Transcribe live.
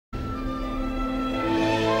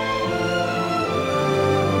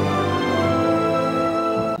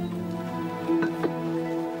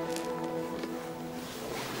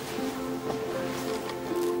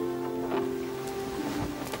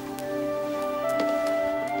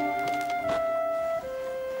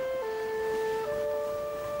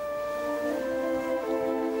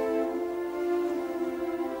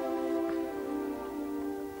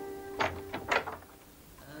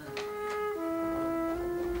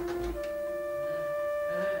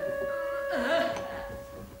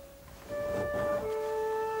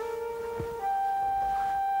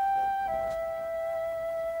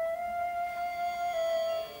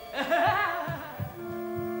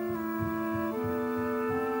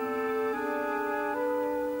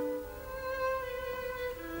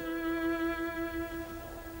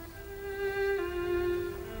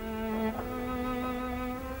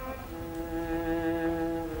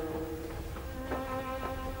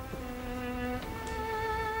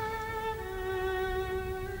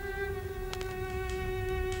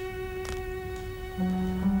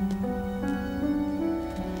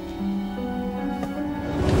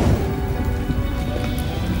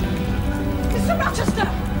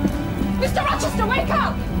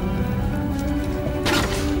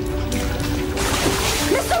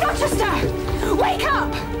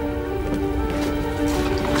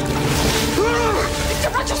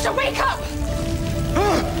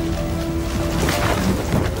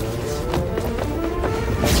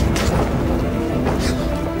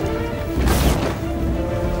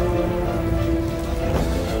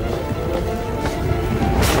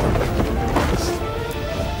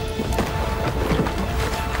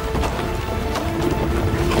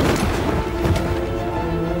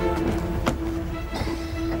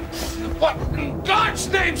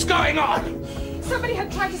name's going on? Somebody had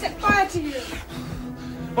tried to set fire to you.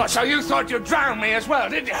 What, so you thought you'd drown me as well,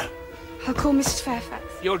 did you? I'll call Mrs. Fairfax.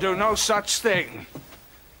 You'll do no such thing.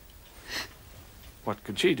 What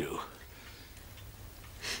could she do?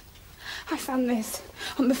 I found this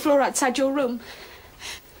on the floor outside your room.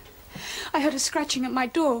 I heard a scratching at my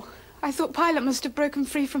door. I thought Pilot must have broken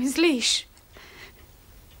free from his leash.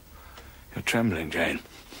 You're trembling, Jane.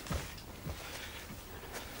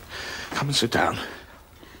 Come and sit down. No,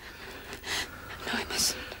 I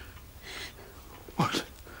mustn't. What?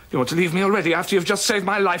 You want to leave me already after you've just saved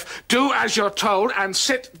my life? Do as you're told and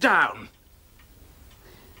sit down.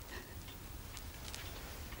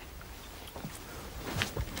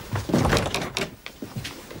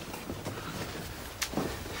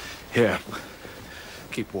 Here.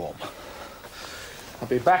 Keep warm. I'll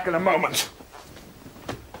be back in a moment.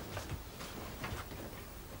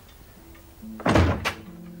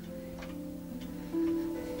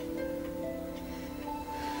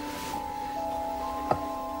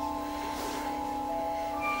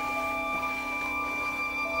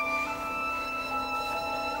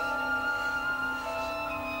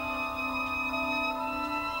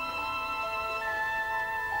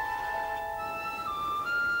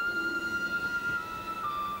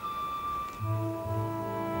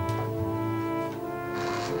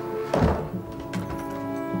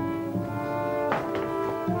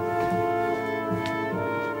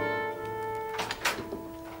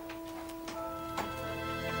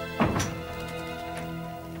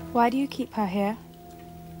 Why do you keep her here?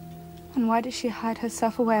 And why does she hide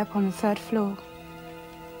herself away upon the 3rd floor?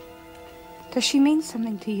 Does she mean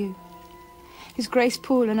something to you? Is Grace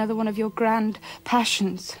Poole another one of your grand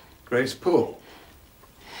passions? Grace Poole?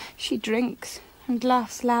 She drinks and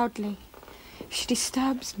laughs loudly. She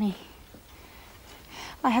disturbs me.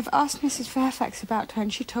 I have asked Mrs. Fairfax about her,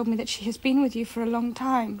 and she told me that she has been with you for a long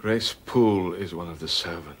time. Grace Poole is one of the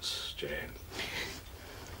servants, Jane.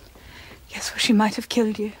 Yes, well, she might have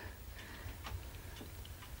killed you.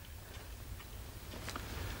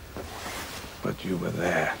 But you were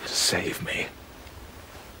there to save me.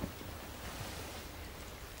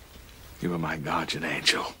 You were my guardian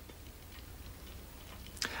angel.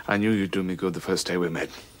 I knew you'd do me good the first day we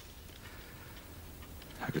met.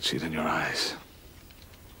 I could see it in your eyes.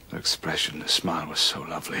 The expression, the smile was so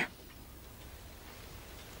lovely.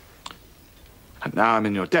 And now I'm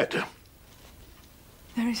in your debt.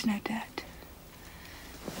 There is no debt.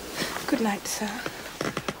 Good night, sir.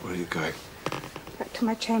 Where are you going? Back to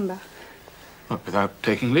my chamber. What, without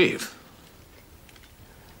taking leave?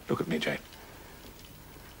 Look at me, Jane.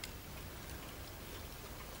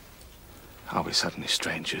 Are we suddenly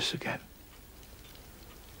strangers again?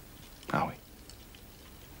 Are we?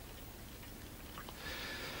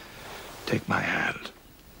 Take my hand.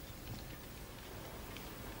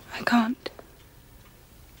 I can't.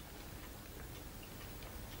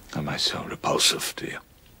 Am I so repulsive to you?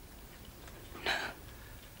 No.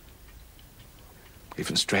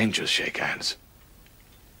 Even strangers shake hands.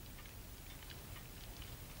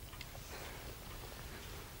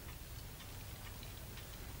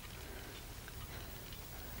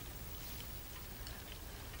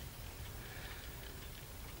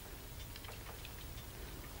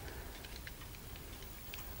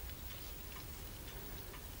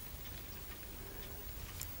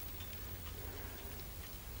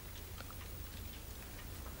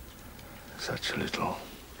 Such a little,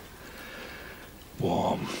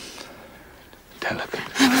 warm, delicate.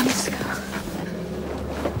 I must go.